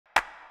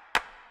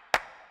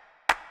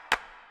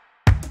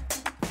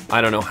I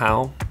don't know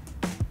how,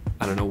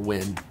 I don't know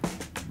when,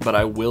 but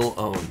I will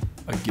own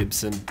a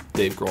Gibson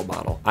Dave Grohl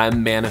model.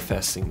 I'm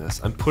manifesting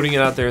this. I'm putting it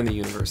out there in the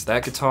universe.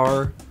 That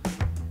guitar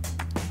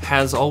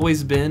has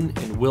always been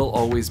and will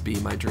always be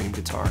my dream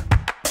guitar.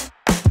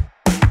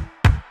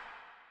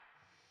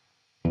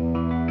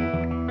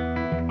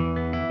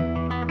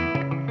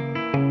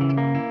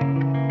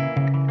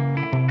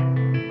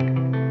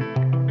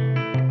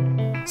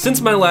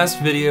 Since my last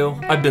video,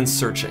 I've been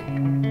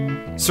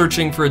searching.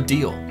 Searching for a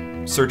deal,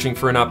 searching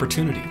for an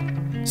opportunity,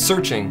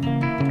 searching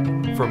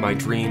for my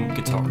dream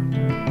guitar.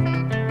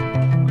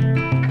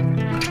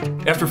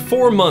 After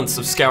 4 months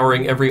of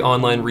scouring every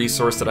online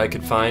resource that I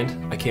could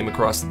find, I came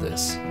across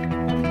this.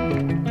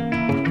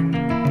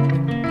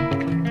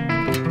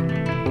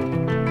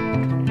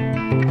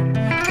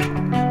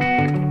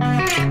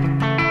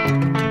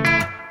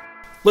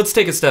 Let's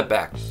take a step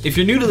back. If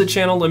you're new to the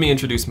channel, let me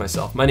introduce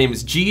myself. My name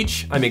is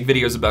JEEJ. I make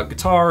videos about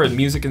guitar and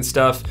music and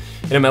stuff.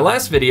 And in my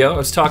last video, I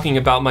was talking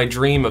about my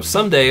dream of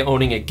someday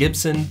owning a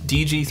Gibson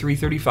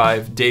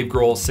DG-335 Dave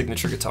Grohl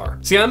signature guitar.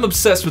 See, I'm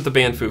obsessed with the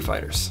band Foo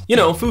Fighters. You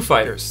know, Foo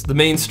Fighters, the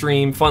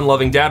mainstream,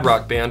 fun-loving dad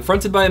rock band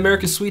fronted by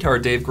America's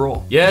sweetheart Dave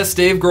Grohl. Yes,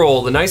 Dave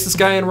Grohl, the nicest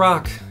guy in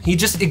rock. He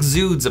just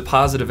exudes a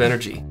positive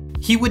energy.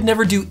 He would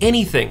never do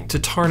anything to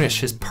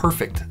tarnish his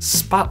perfect,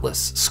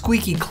 spotless,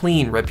 squeaky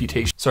clean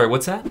reputation. Sorry,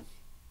 what's that?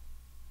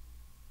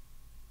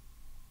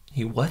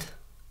 He what?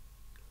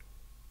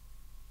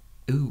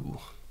 Ooh.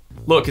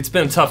 Look, it's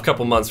been a tough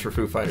couple months for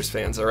Foo Fighters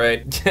fans, all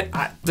right?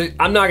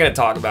 I'm not gonna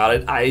talk about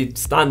it.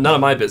 It's none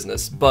of my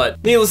business,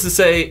 but needless to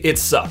say, it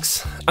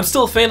sucks. I'm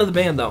still a fan of the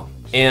band though,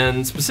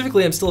 and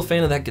specifically I'm still a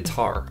fan of that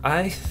guitar.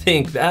 I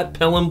think that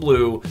Pelham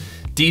Blue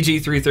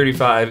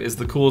DG-335 is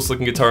the coolest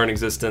looking guitar in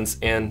existence,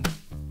 and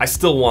I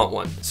still want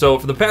one. So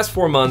for the past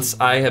 4 months,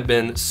 I have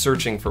been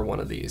searching for one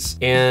of these.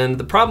 And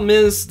the problem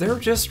is, they're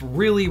just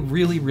really,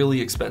 really,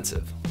 really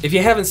expensive. If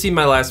you haven't seen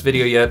my last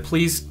video yet,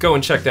 please go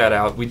and check that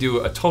out. We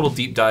do a total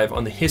deep dive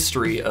on the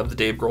history of the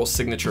Dave Grohl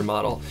signature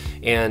model.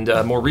 And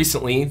more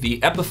recently, the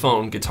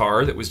Epiphone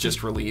guitar that was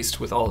just released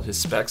with all of his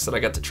specs that I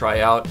got to try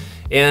out,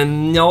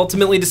 and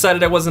ultimately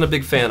decided I wasn't a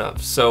big fan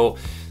of. So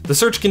the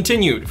search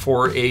continued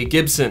for a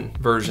Gibson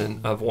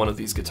version of one of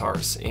these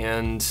guitars.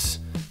 And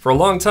for a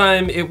long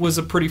time, it was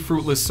a pretty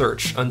fruitless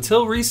search,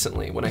 until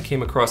recently when I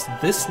came across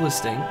this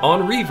listing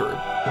on Reverb.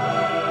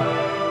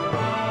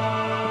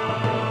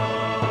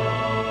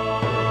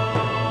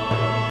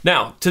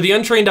 Now, to the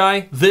untrained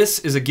eye, this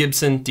is a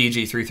Gibson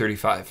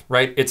DG-335,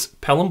 right? It's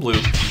Pelham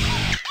Blue.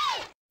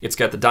 It's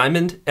got the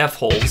diamond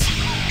F-holes.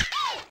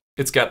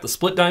 It's got the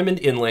split diamond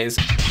inlays.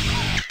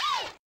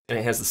 And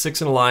it has the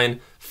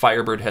 6-in-a-line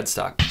Firebird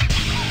headstock.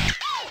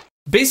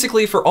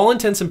 Basically, for all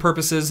intents and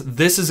purposes,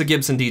 this is a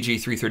Gibson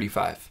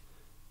DG-335,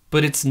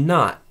 but it's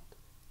not,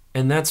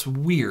 and that's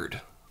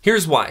weird.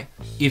 Here's why.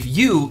 If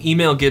you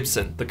email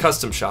Gibson, the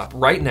custom shop,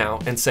 right now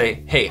and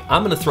say, hey,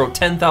 I'm gonna throw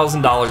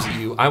 $10,000 at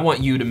you, I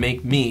want you to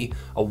make me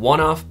a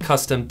one-off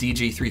custom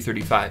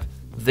DG-335,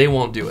 they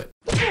won't do it.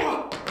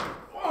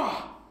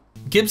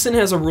 Gibson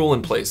has a rule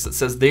in place that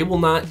says they will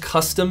not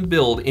custom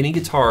build any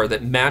guitar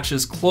that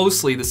matches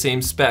closely the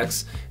same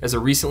specs as a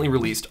recently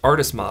released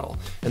artist model.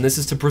 And this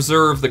is to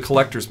preserve the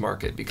collector's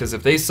market, because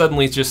if they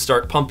suddenly just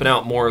start pumping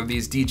out more of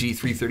these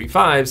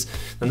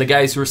DG-335s, then the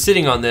guys who are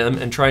sitting on them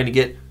and trying to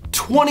get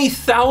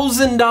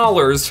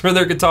 $20,000 for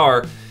their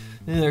guitar,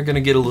 they're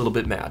gonna get a little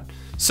bit mad.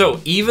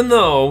 So even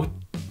though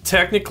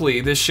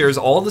technically this shares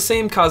all the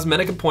same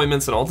cosmetic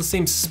appointments and all the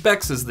same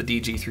specs as the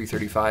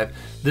DG-335,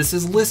 this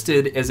is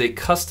listed as a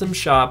custom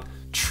shop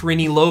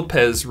Trini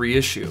Lopez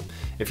reissue.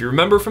 If you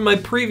remember from my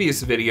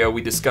previous video,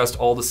 we discussed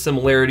all the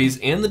similarities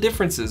and the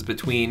differences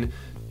between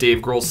Dave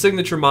Grohl's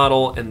signature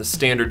model and the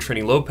standard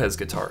Trini Lopez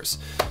guitars.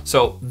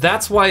 So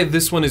that's why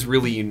this one is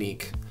really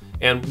unique.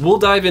 And we'll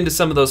dive into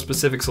some of those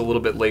specifics a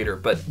little bit later,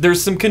 but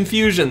there's some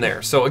confusion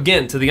there. So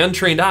again, to the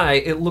untrained eye,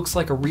 it looks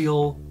like a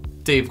real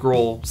Dave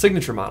Grohl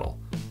signature model,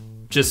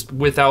 just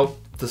without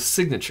the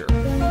signature.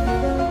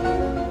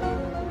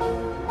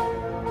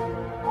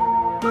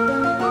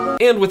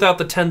 And without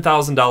the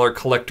 $10,000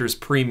 collector's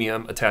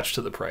premium attached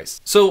to the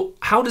price. So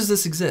how does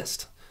this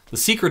exist? The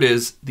secret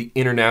is the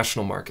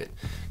international market.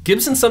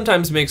 Gibson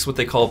sometimes makes what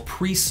they call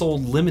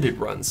pre-sold limited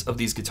runs of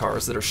these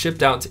guitars that are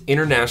shipped out to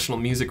international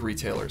music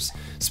retailers,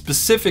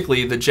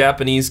 specifically the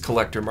Japanese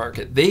collector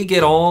market. They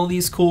get all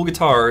these cool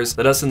guitars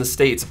that us in the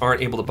States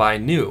aren't able to buy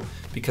new,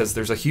 because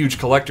there's a huge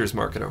collector's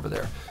market over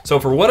there. So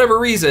for whatever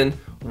reason,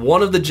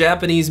 one of the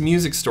Japanese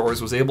music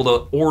stores was able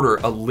to order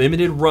a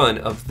limited run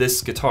of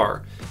this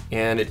guitar,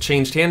 and it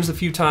changed hands a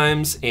few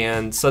times,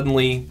 and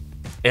suddenly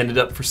ended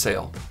up for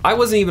sale. I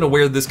wasn't even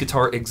aware this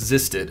guitar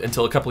existed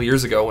until a couple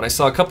years ago when I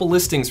saw a couple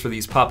listings for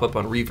these pop up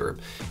on Reverb.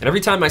 And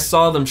every time I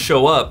saw them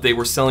show up, they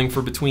were selling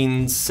for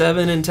between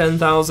 $7,000 and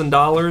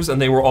 $10,000,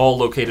 and they were all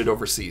located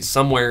overseas,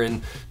 somewhere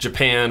in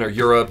Japan or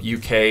Europe,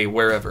 UK,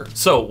 wherever.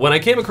 So when I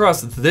came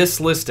across this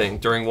listing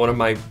during one of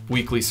my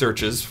weekly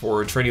searches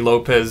for Trini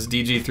Lopez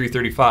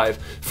DG-335,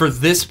 for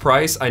this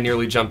price, I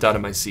nearly jumped out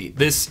of my seat.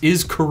 This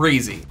is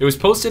crazy. It was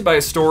posted by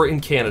a store in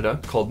Canada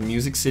called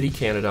Music City,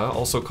 Canada,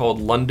 also called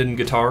London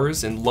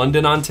Guitars in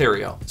London,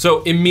 Ontario.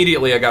 So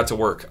immediately I got to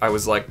work. I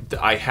was like,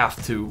 I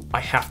have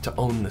to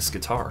own this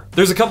guitar.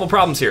 There's a couple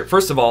problems here.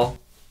 First of all,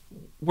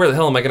 where the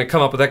hell am I gonna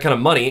come up with that kind of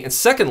money? And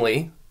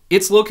secondly,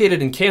 it's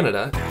located in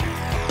Canada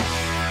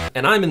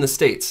and I'm in the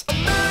States.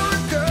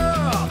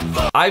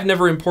 I've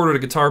never imported a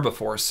guitar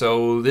before,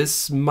 so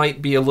this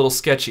might be a little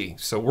sketchy.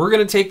 So we're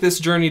gonna take this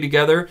journey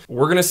together.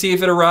 We're gonna see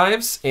if it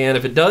arrives, and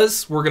if it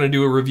does, we're gonna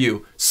do a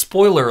review.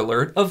 Spoiler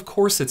alert, of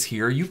course it's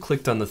here. You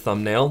clicked on the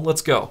thumbnail,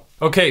 let's go.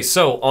 Okay,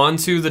 so on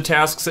to the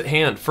tasks at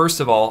hand. First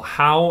of all,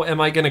 how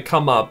am I gonna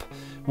come up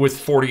with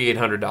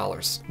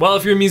 $4,800? Well,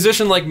 if you're a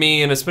musician like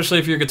me, and especially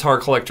if you're a guitar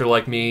collector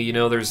like me, you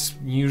know there's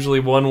usually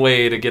one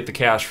way to get the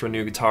cash for a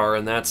new guitar,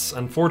 and that's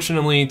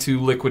unfortunately to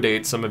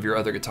liquidate some of your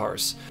other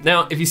guitars.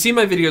 Now, if you've seen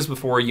my videos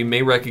before, you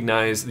may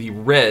recognize the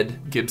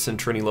red Gibson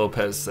Trini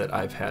Lopez that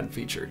I've had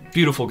featured.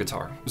 Beautiful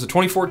guitar. It was a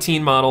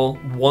 2014 model,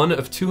 one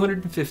of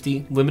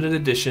 250 limited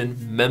edition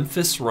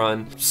Memphis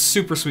run,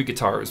 super sweet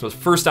guitar. It was the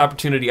first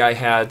opportunity I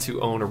had to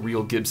own a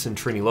real Gibson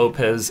Trini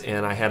Lopez,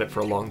 and I had it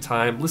for a long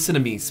time. Listen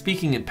to me,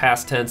 speaking in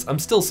past tense, I'm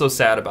still so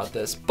sad about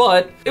this,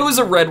 but it was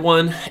a red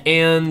one,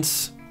 and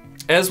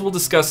as we'll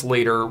discuss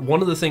later,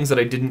 one of the things that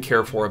I didn't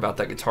care for about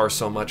that guitar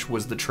so much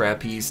was the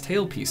trapeze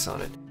tailpiece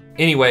on it.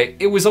 Anyway,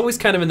 it was always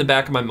kind of in the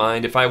back of my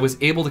mind if I was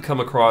able to come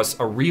across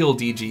a real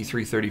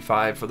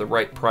DG-335 for the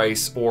right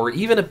price, or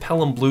even a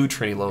Pelham Blue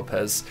Trini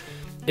Lopez,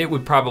 it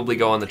would probably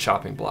go on the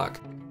chopping block.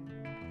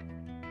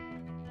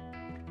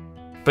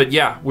 But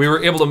yeah, we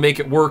were able to make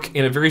it work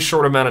in a very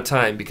short amount of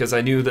time because I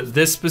knew that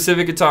this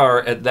specific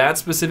guitar at that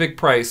specific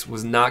price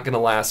was not gonna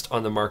last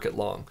on the market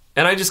long.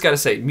 And I just gotta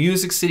say,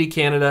 Music City,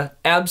 Canada,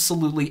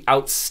 absolutely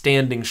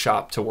outstanding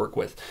shop to work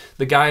with.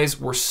 The guys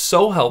were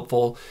so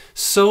helpful,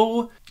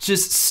 so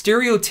just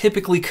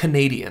stereotypically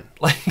Canadian.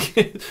 Like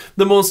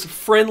the most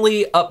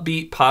friendly,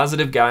 upbeat,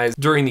 positive guys.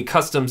 During the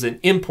customs and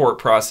import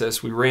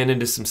process, we ran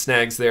into some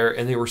snags there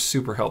and they were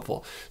super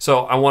helpful.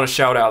 So I wanna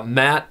shout out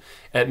Matt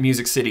at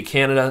Music City,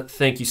 Canada.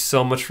 Thank you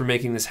so much for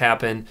making this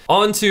happen.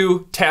 On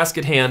to task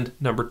at hand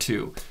number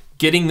 2,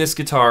 getting this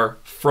guitar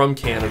from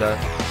Canada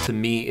to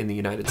me in the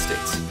United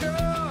States.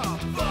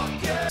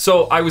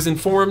 So I was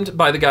informed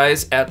by the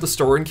guys at the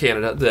store in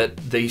Canada that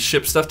they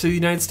ship stuff to the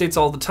United States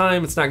all the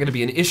time. It's not gonna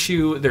be an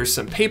issue. There's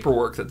some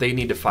paperwork that they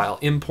need to file,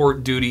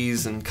 import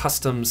duties and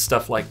customs,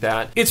 stuff like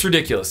that. It's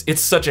ridiculous. It's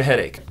such a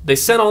headache. They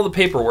sent all the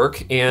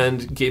paperwork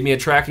and gave me a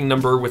tracking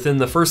number within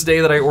the first day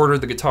that I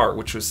ordered the guitar,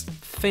 which was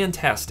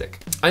fantastic.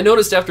 I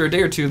noticed after a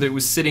day or two that it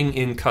was sitting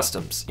in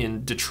customs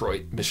in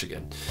Detroit,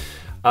 Michigan,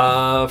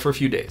 for a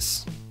few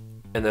days,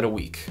 and then a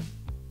week,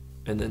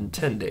 and then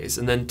 10 days,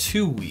 and then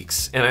 2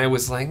 weeks. And I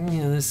was like,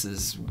 yeah, this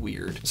is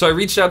weird. So I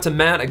reached out to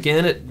Matt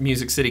again at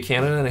Music City,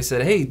 Canada, and I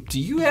said, hey,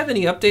 do you have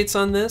any updates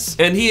on this?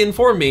 And he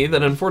informed me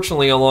that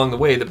unfortunately along the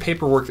way, the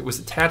paperwork that was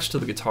attached to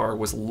the guitar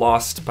was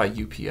lost by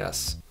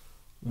UPS.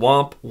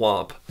 Womp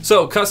womp.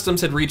 So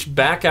Customs had reached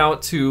back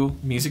out to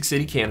Music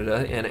City,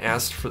 Canada and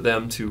asked for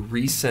them to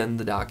resend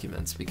the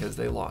documents because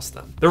they lost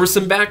them. There was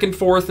some back and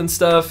forth and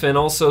stuff, and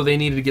also they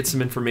needed to get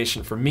some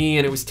information from me,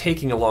 and it was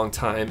taking a long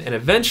time, and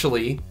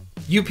eventually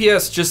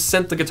UPS just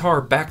sent the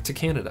guitar back to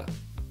Canada.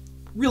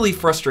 Really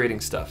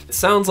frustrating stuff. It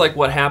sounds like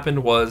what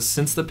happened was,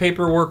 since the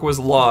paperwork was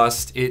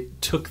lost,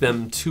 it took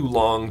them too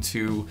long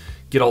to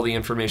get all the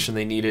information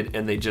they needed,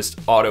 and they just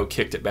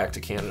auto-kicked it back to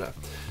Canada.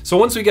 So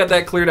once we got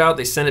that cleared out,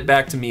 they sent it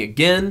back to me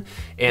again,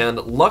 and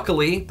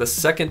luckily, the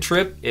second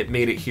trip, it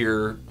made it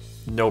here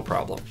no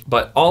problem.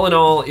 But all in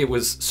all, it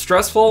was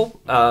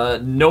stressful,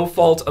 no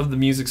fault of the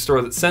music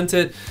store that sent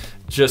it,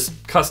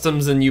 just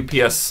customs and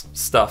UPS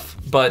stuff.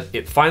 But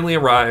it finally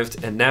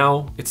arrived, and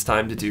now it's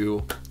time to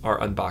do our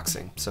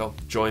unboxing. So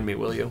join me,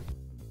 will you?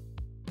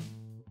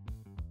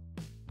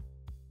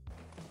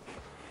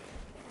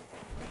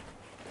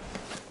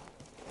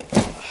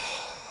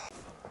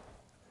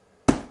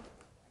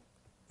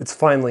 It's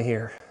finally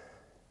here.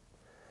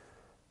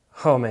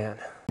 Oh man.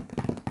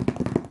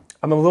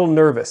 I'm a little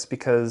nervous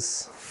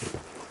because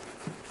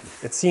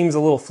it seems a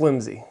little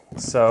flimsy.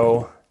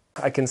 So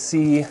I can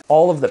see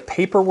all of the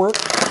paperwork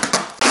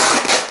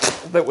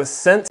that was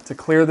sent to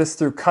clear this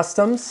through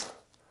customs.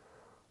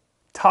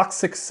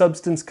 Toxic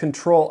Substance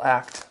Control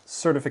Act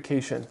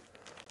certification.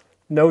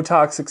 No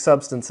toxic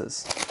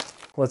substances.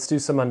 Let's do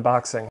some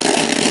unboxing.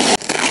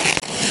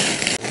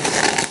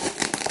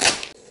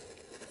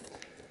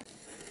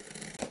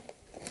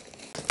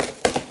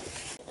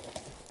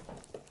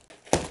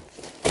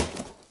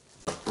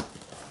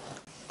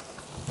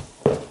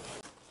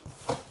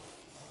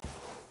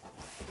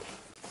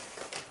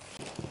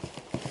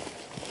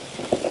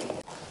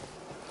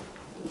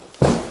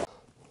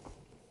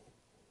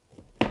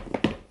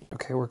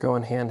 Okay, we're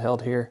going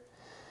handheld here.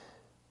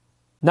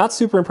 Not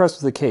super impressed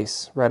with the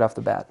case right off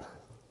the bat.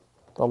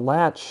 The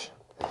latch,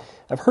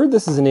 I've heard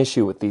this is an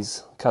issue with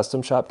these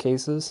custom shop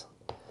cases.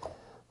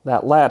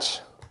 That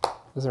latch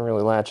doesn't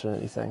really latch on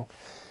anything.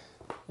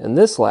 And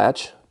this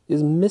latch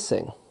is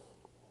missing.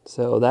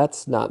 So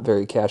that's not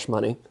very cash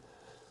money.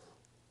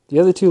 The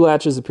other two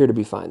latches appear to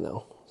be fine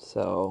though.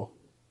 So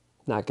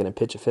not gonna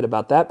pitch a fit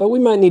about that, but we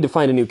might need to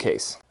find a new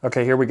case.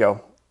 Okay, here we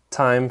go.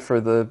 Time for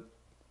the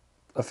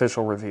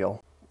official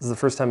reveal. This is the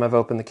first time I've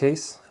opened the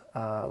case.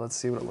 Let's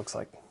see what it looks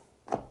like.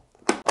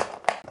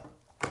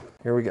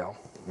 Here we go.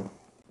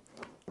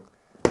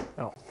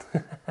 Oh.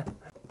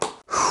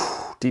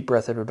 Deep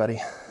breath,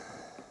 everybody.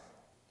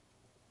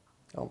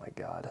 Oh my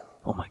God.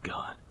 Oh my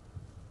God.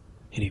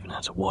 It even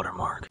has a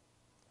watermark.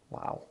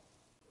 Wow.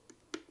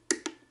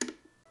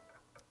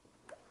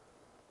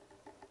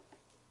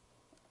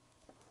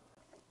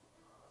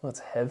 That's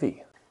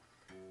heavy.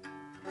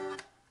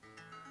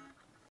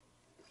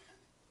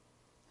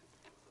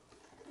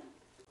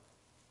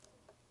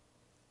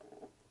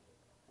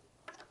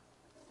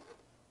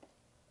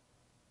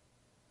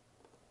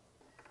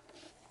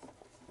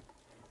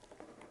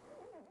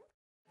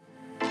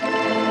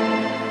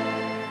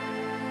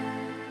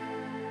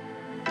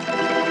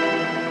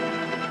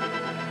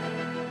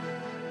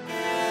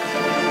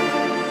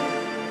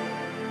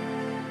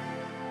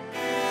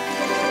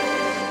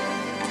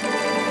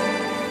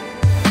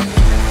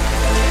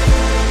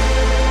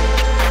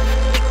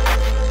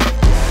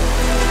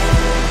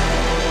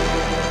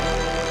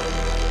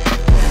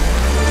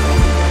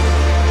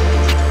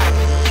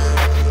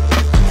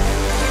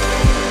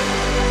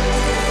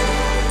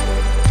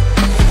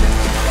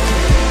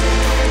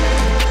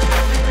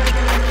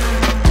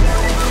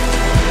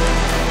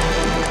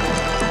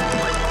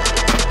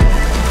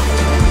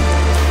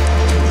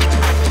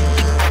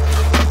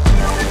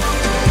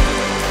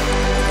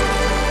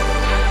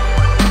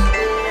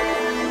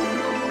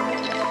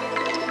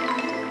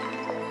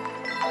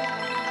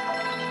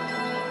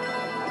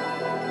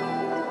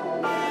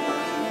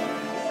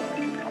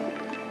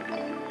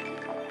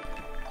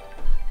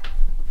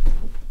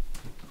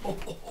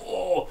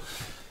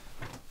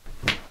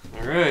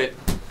 Alright.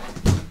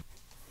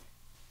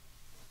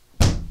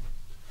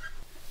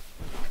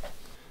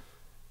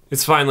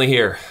 It's finally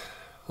here.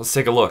 Let's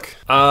take a look.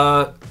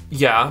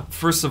 Yeah,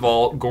 first of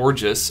all,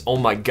 gorgeous. Oh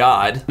my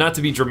God. Not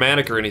to be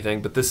dramatic or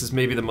anything, but this is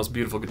maybe the most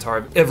beautiful guitar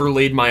I've ever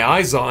laid my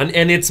eyes on,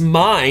 and it's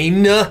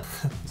mine.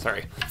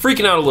 Sorry.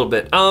 Freaking out a little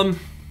bit.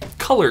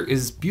 Color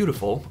is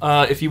beautiful.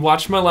 If you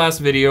watched my last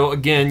video,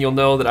 again, you'll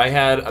know that I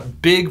had a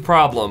big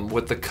problem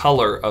with the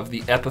color of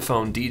the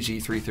Epiphone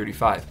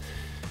DG-335.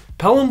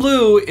 Pelham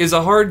blue is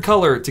a hard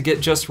color to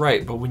get just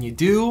right, but when you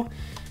do,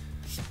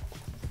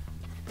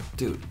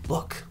 dude,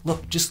 look,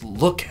 just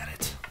look at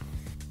it.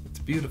 It's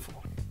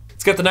beautiful.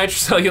 It's got the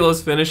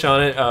nitrocellulose finish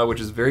on it,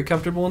 which is very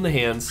comfortable in the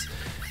hands.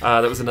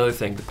 That was another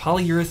thing. The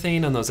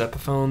polyurethane on those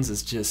Epiphones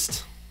is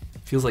just,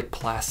 feels like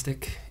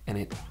plastic, and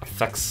it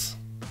affects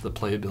the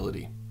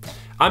playability.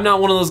 I'm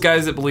not one of those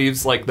guys that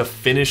believes like the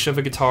finish of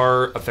a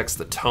guitar affects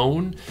the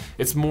tone.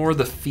 It's more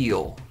the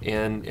feel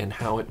and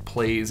how it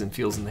plays and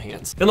feels in the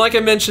hands. And like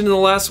I mentioned in the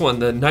last one,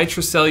 the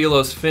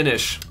nitrocellulose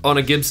finish on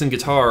a Gibson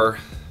guitar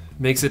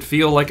makes it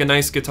feel like a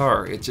nice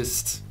guitar. It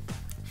just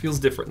feels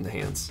different in the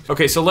hands.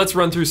 Okay, so let's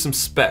run through some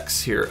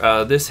specs here.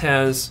 This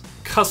has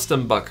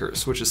custom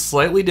buckers, which is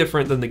slightly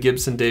different than the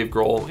Gibson Dave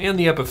Grohl and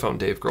the Epiphone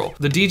Dave Grohl.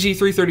 The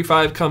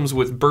DG-335 comes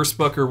with burst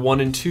bucker 1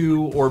 and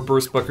 2 or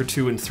burst bucker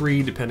 2 and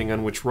 3, depending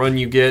on which run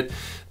you get.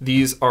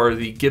 These are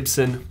the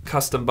Gibson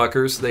custom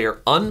buckers. They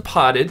are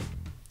unpotted,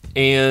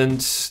 and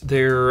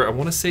they're, I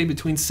want to say,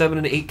 between 7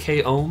 and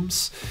 8K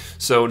ohms.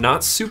 So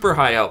not super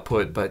high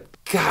output, but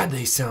God,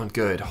 they sound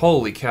good.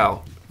 Holy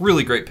cow.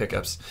 Really great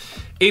pickups.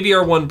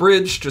 ABR1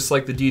 bridge, just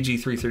like the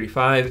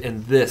DG-335,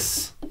 and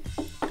this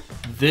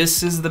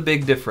is the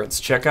big difference.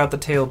 Check out the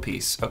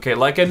tailpiece. Okay,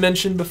 like I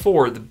mentioned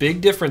before, the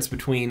big difference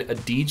between a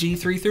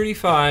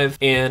DG-335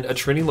 and a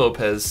Trini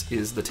Lopez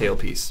is the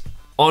tailpiece.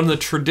 On the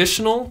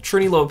traditional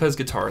Trini Lopez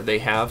guitar, they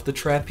have the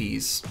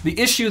trapeze. The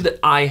issue that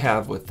I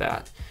have with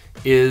that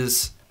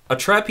is a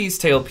trapeze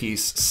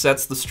tailpiece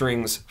sets the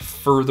strings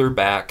further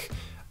back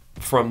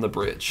from the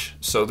bridge.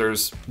 So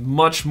there's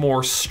much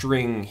more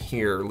string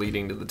here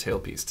leading to the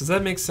tailpiece. Does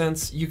that make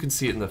sense? You can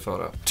see it in the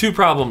photo. Two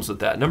problems with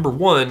that. Number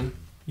one,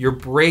 your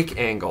break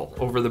angle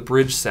over the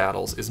bridge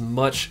saddles is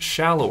much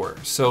shallower.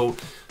 So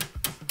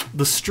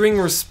the string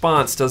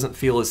response doesn't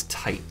feel as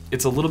tight.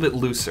 It's a little bit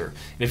looser.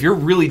 And if you're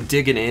really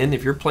digging in,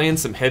 if you're playing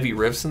some heavy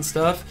riffs and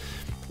stuff,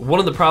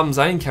 one of the problems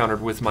I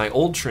encountered with my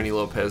old Trini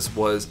Lopez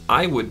was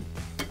I would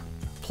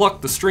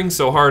pluck the string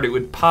so hard it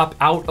would pop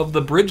out of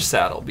the bridge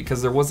saddle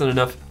because there wasn't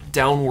enough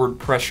downward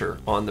pressure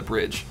on the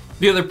bridge.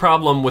 The other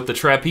problem with the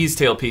trapeze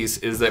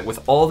tailpiece is that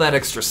with all that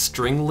extra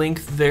string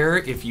length there,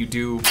 if you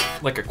do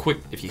like a quick,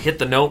 if you hit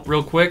the note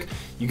real quick,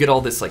 you get all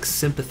this like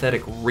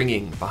sympathetic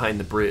ringing behind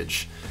the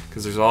bridge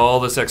because there's all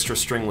this extra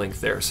string length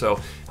there.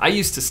 So I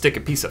used to stick a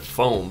piece of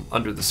foam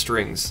under the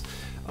strings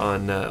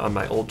on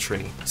my old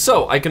Trini.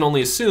 So I can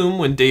only assume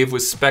when Dave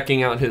was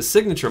speccing out his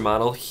signature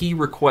model, he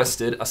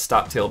requested a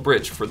stop tail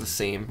bridge for the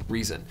same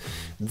reason.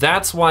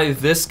 That's why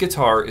this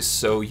guitar is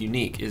so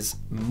unique, is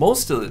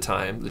most of the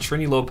time the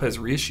Trini Lopez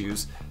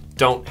reissues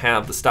don't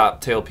have the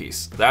stop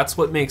tailpiece. That's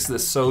what makes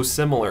this so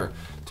similar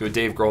to a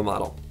Dave Grohl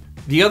model.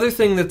 The other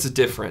thing that's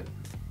different,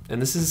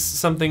 and this is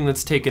something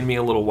that's taken me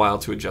a little while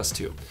to adjust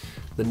to,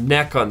 the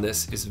neck on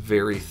this is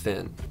very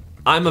thin.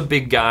 I'm a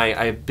big guy,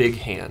 I have big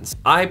hands.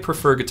 I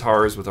prefer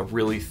guitars with a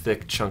really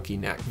thick, chunky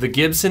neck. The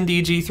Gibson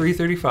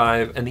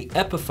DG-335 and the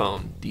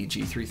Epiphone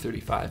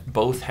DG-335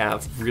 both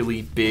have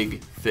really big,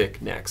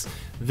 thick necks.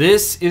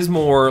 This is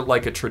more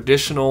like a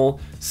traditional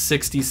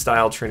 60s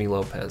style Trini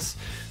Lopez.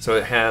 So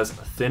it has a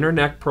thinner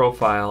neck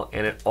profile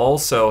and it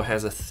also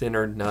has a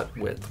thinner nut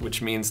width,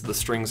 which means the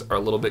strings are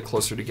a little bit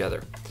closer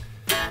together.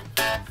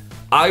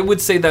 I would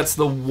say that's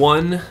the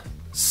one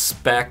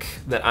spec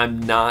that I'm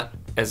not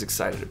as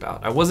excited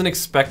about. I wasn't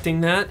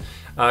expecting that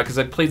because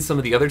I played some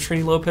of the other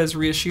Trini Lopez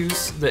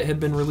reissues that had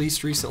been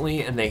released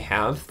recently and they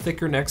have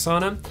thicker necks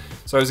on them.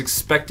 So I was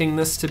expecting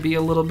this to be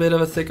a little bit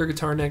of a thicker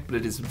guitar neck, but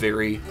it is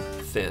very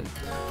thin.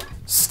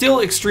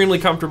 Still extremely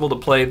comfortable to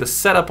play. The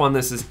setup on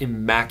this is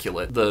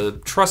immaculate. The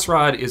truss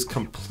rod is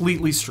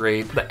completely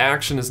straight. The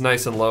action is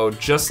nice and low,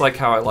 just like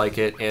how I like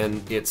it,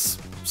 and it's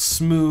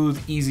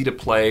smooth, easy to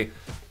play.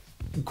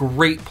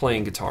 Great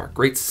playing guitar,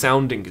 great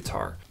sounding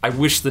guitar. I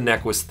wish the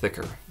neck was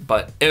thicker,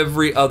 but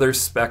every other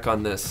spec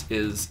on this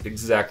is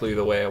exactly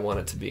the way I want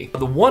it to be.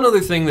 The one other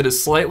thing that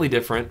is slightly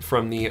different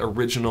from the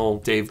original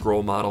Dave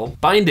Grohl model,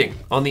 binding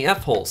on the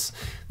F-holes.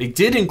 They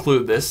did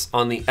include this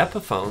on the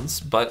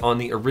Epiphones, but on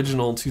the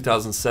original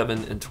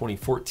 2007 and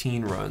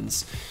 2014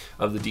 runs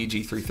of the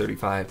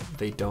DG-335,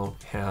 they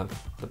don't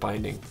have the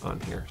binding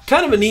on here.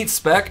 Kind of a neat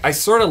spec. I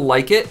sort of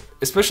like it,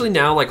 especially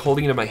now, like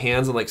holding it in my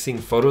hands and like seeing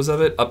photos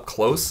of it up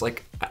close.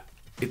 Like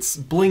it's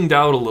blinged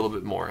out a little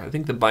bit more. I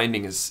think the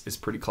binding is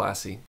pretty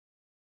classy.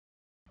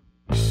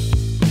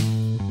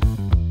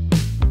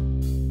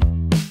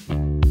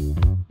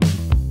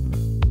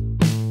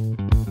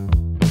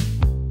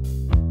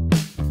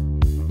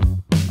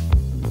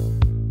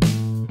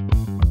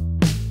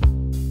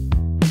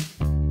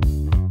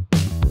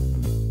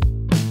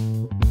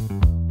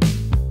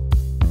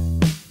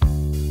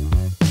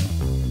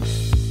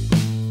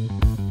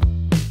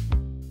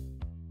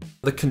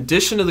 The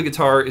condition of the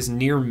guitar is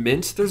near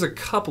mint. There's a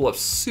couple of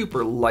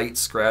super light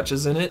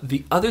scratches in it.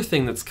 The other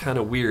thing that's kind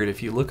of weird,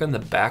 if you look on the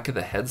back of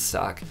the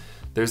headstock,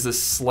 there's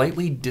this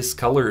slightly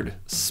discolored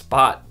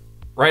spot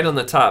right on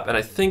the top. And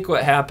I think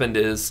what happened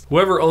is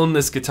whoever owned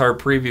this guitar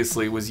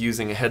previously was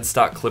using a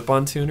headstock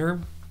clip-on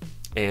tuner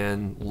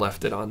and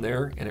left it on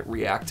there and it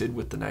reacted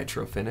with the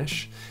nitro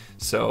finish.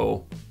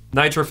 So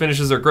nitro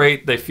finishes are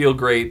great, they feel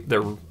great,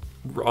 they're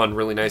on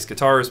really nice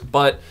guitars,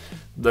 but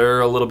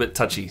they're a little bit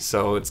touchy,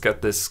 so it's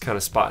got this kind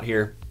of spot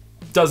here.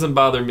 Doesn't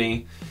bother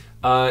me.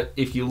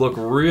 If you look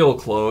real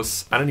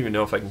close, I don't even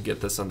know if I can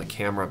get this on the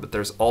camera, but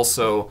there's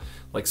also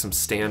like some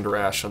stand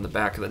rash on the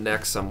back of the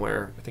neck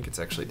somewhere. I think it's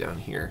actually down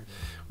here,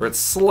 where it's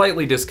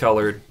slightly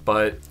discolored,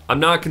 but I'm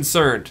not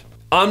concerned.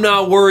 I'm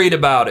not worried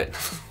about it.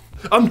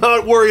 I'm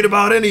not worried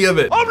about any of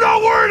it. I'm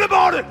not worried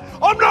about it.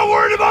 I'm not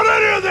worried about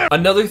any of it.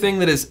 Another thing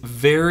that is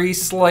very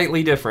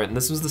slightly different, and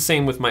this was the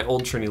same with my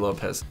old Trini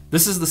Lopez.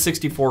 This is the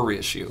 64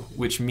 reissue,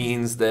 which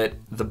means that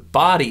the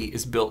body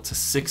is built to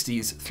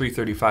 60s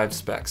 335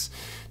 specs.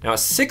 Now a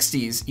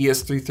 60s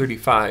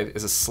ES335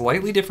 is a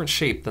slightly different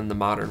shape than the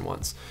modern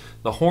ones.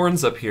 The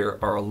horns up here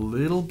are a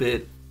little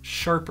bit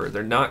sharper.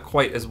 They're not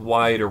quite as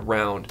wide or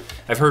round.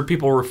 I've heard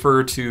people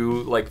refer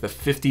to like the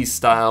 50s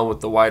style with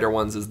the wider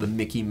ones as the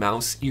Mickey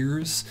Mouse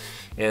ears,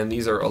 and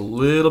these are a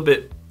little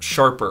bit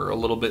sharper, a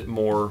little bit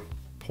more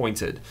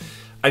pointed.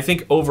 I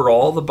think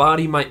overall the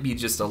body might be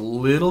just a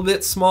little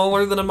bit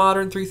smaller than a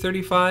modern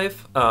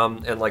 335,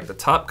 and like the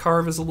top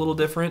carve is a little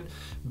different,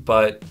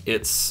 but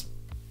it's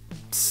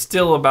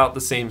still about the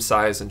same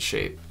size and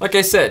shape. Like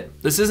I said,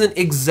 this isn't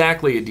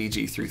exactly a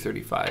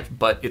DG-335,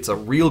 but it's a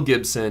real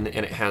Gibson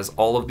and it has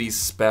all of these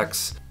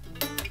specs.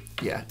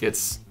 Yeah,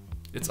 it's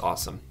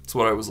awesome. It's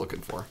what I was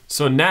looking for.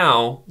 So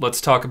now let's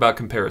talk about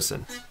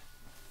comparison.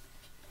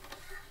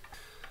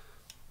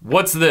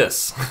 What's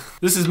this?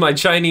 This is my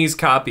Chinese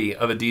copy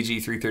of a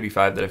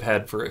DG-335 that I've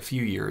had for a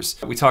few years.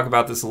 We talk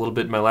about this a little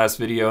bit in my last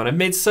video, and I've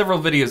made several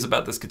videos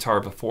about this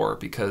guitar before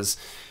because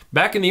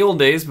back in the old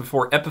days,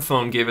 before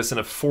Epiphone gave us an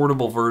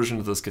affordable version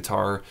of this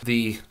guitar,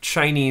 the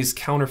Chinese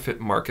counterfeit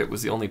market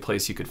was the only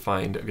place you could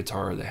find a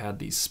guitar that had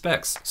these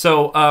specs.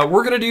 So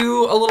we're gonna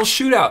do a little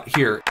shootout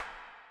here.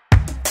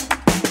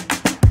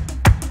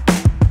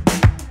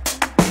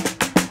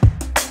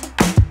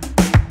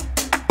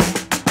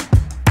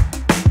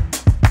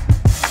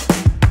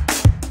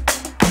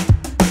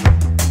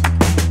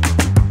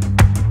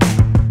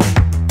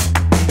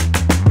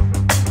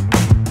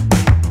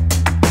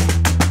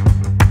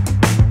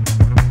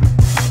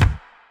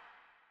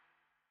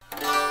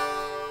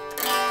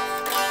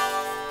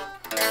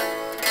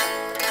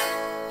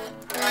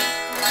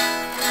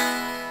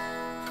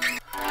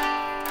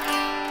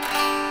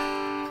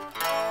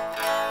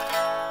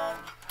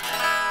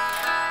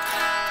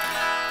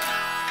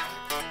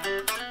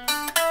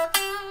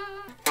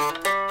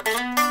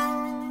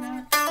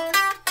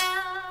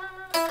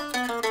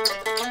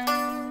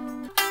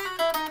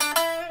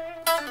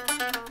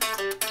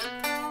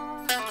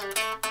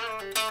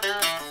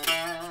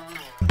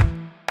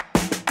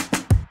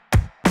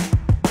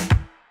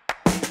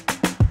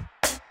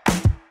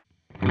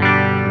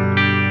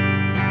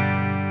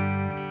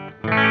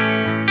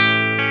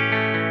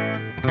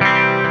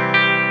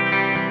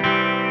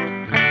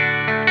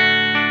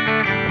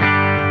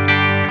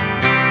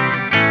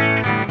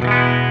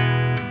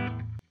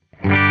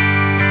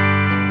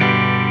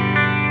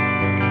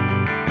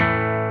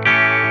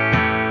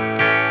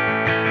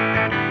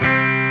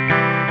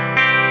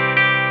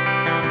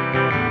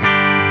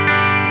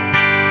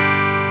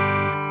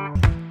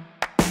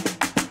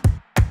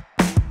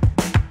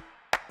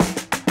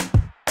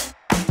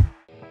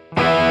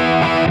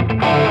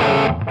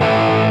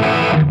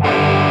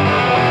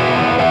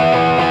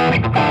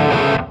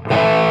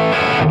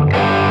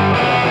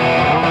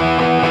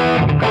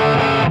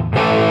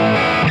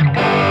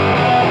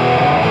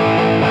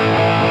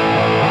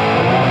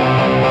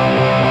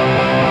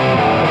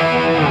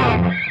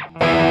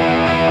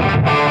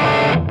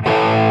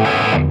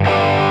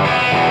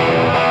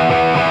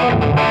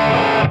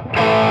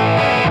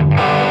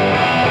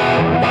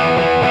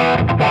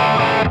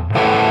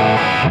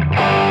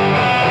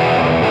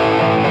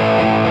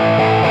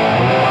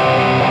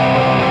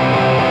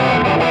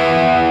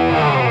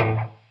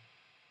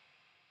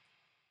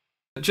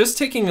 Just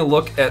taking a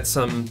look at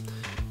some,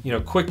 you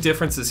know, quick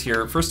differences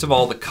here. First of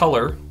all, the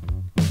color.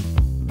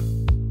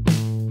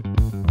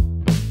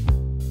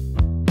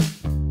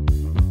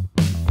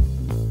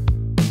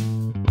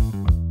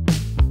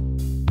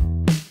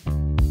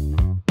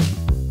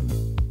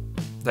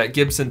 That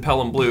Gibson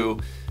Pelham Blue,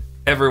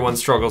 everyone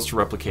struggles to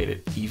replicate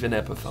it, even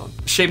Epiphone.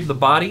 Shape of the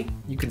body,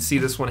 you can see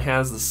this one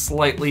has the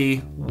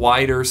slightly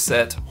wider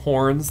set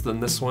horns than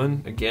this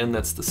one. Again,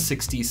 that's the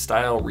 60s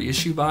style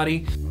reissue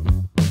body.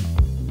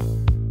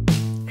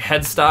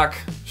 Headstock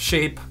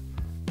shape,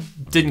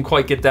 didn't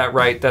quite get that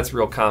right. That's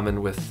real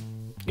common with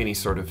any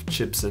sort of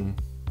Chibson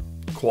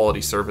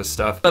quality service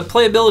stuff. But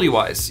playability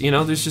wise, you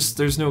know,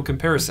 there's no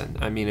comparison.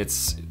 I mean,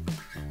 it's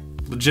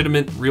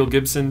legitimate real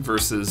Gibson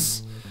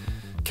versus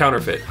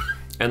counterfeit.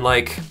 And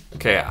like,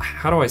 okay,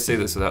 how do I say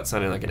this without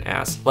sounding like an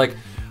ass? Like,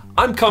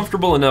 I'm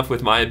comfortable enough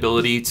with my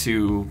ability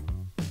to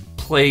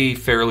play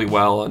fairly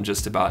well on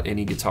just about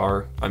any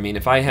guitar. I mean,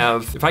 if I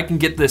can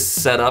get this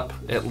set up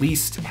at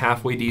least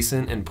halfway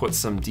decent and put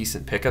some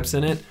decent pickups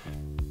in it,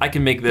 I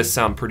can make this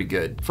sound pretty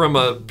good. From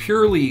a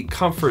purely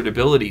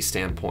comfortability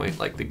standpoint,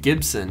 like the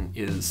Gibson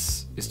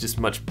is just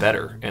much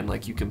better, and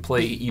like you can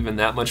play even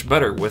that much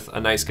better with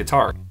a nice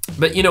guitar.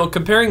 But you know,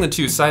 comparing the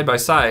two side by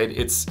side,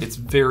 it's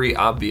very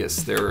obvious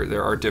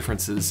there are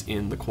differences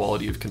in the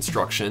quality of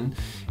construction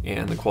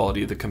and the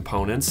quality of the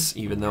components.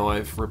 Even though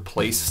I've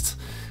replaced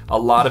a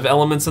lot of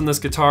elements in this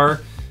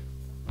guitar,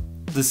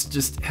 this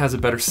just has a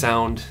better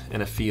sound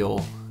and a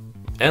feel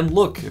and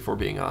look, if we're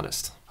being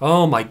honest.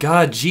 Oh my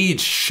God, JEEJ,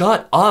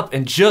 shut up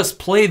and just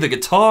play the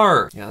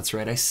guitar. Yeah, that's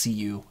right, I see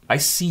you. I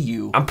see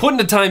you. I'm putting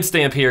a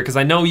timestamp here because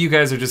I know you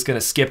guys are just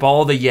gonna skip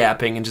all the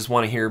yapping and just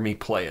wanna hear me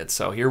play it,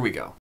 so here we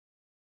go.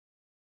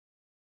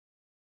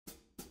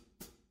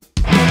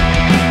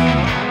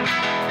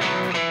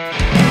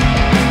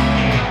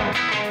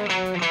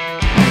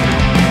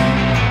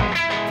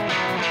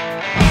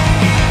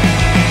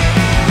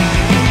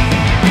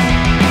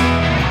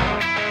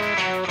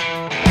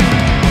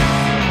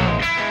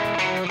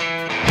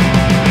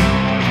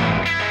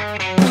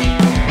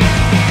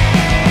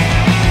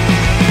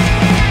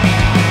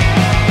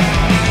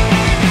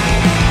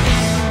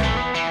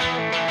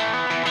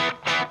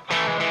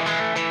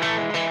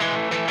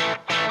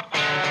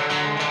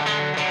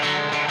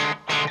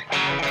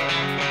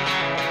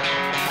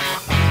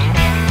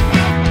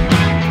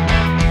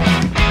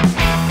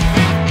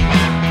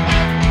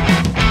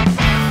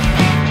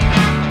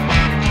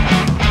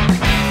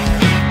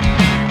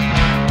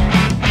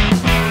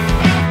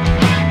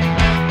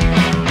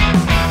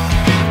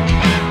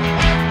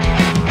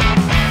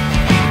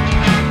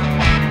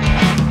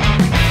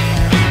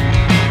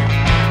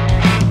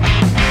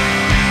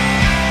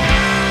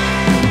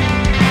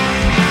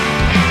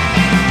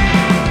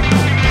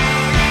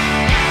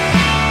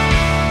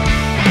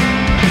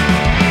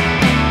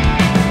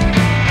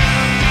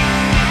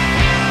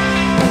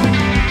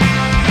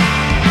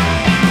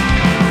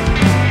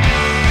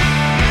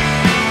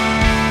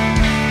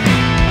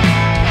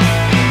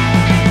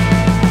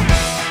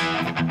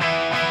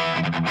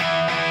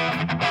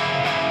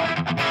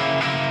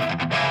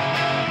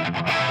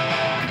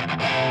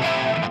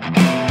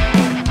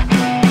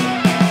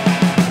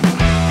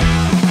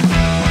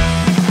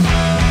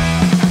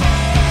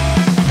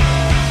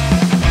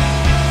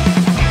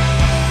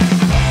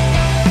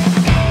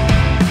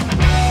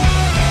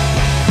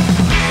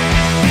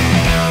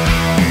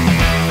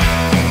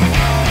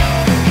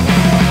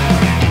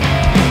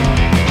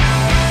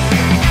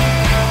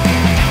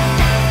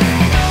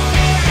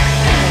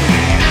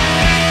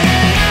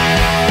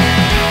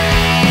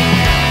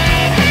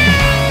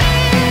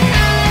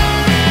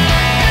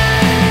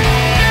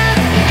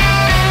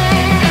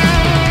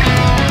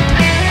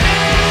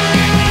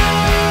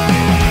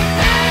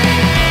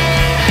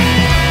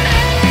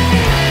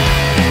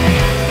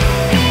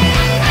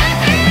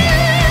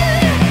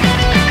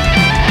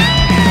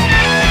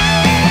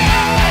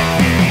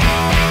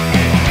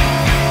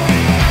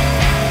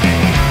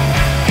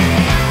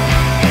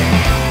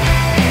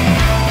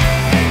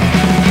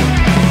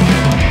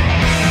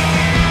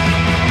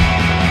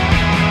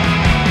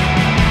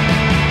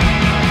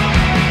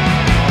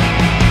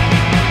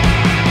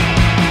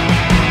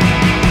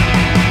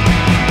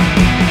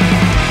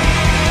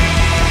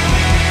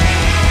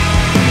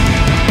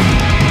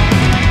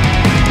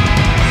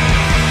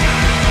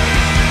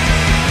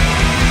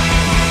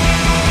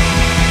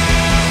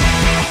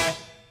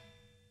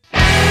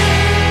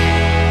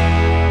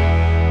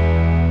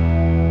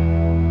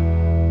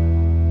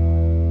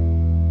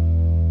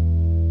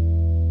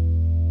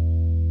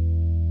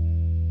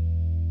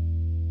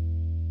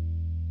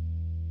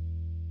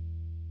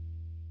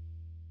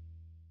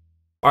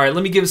 All right,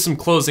 let me give some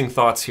closing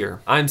thoughts here.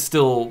 I'm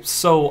still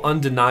so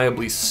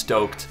undeniably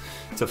stoked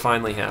to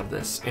finally have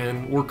this.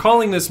 And we're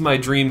calling this my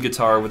dream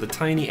guitar with a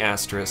tiny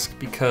asterisk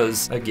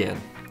because, again,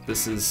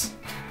 this is,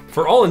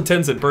 for all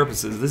intents and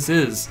purposes, this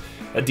is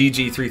a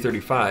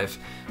DG-335,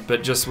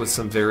 but just with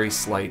some very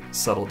slight,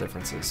 subtle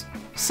differences.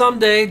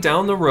 Someday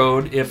down the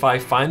road, if I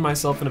find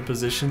myself in a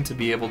position to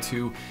be able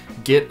to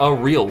get a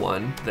real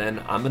one,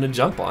 then I'm gonna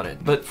jump on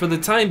it. But for the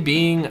time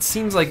being, it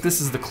seems like this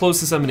is the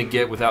closest I'm gonna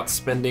get without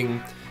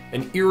spending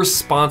an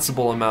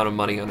irresponsible amount of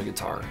money on a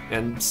guitar.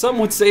 And some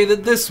would say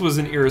that this was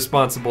an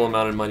irresponsible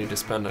amount of money to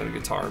spend on a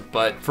guitar,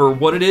 but for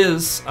what it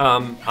is,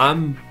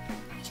 I'm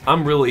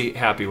really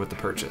happy with the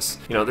purchase.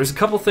 You know, there's a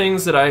couple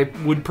things that I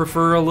would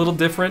prefer a little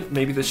different,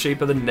 maybe the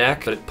shape of the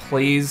neck, but it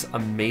plays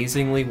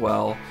amazingly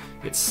well.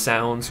 It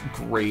sounds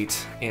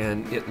great,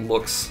 and it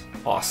looks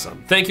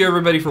awesome. Thank you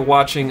everybody for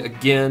watching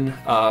again.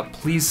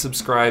 Please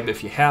subscribe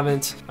if you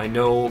haven't. I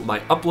know my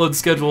upload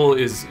schedule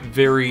is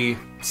very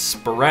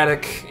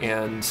sporadic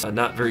and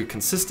not very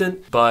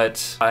consistent,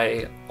 but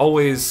I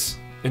always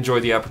enjoy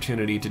the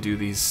opportunity to do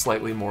these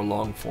slightly more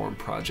long form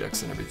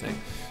projects and everything.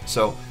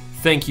 So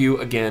thank you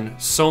again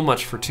so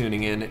much for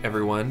tuning in,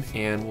 everyone,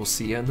 and we'll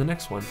see you in the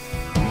next one.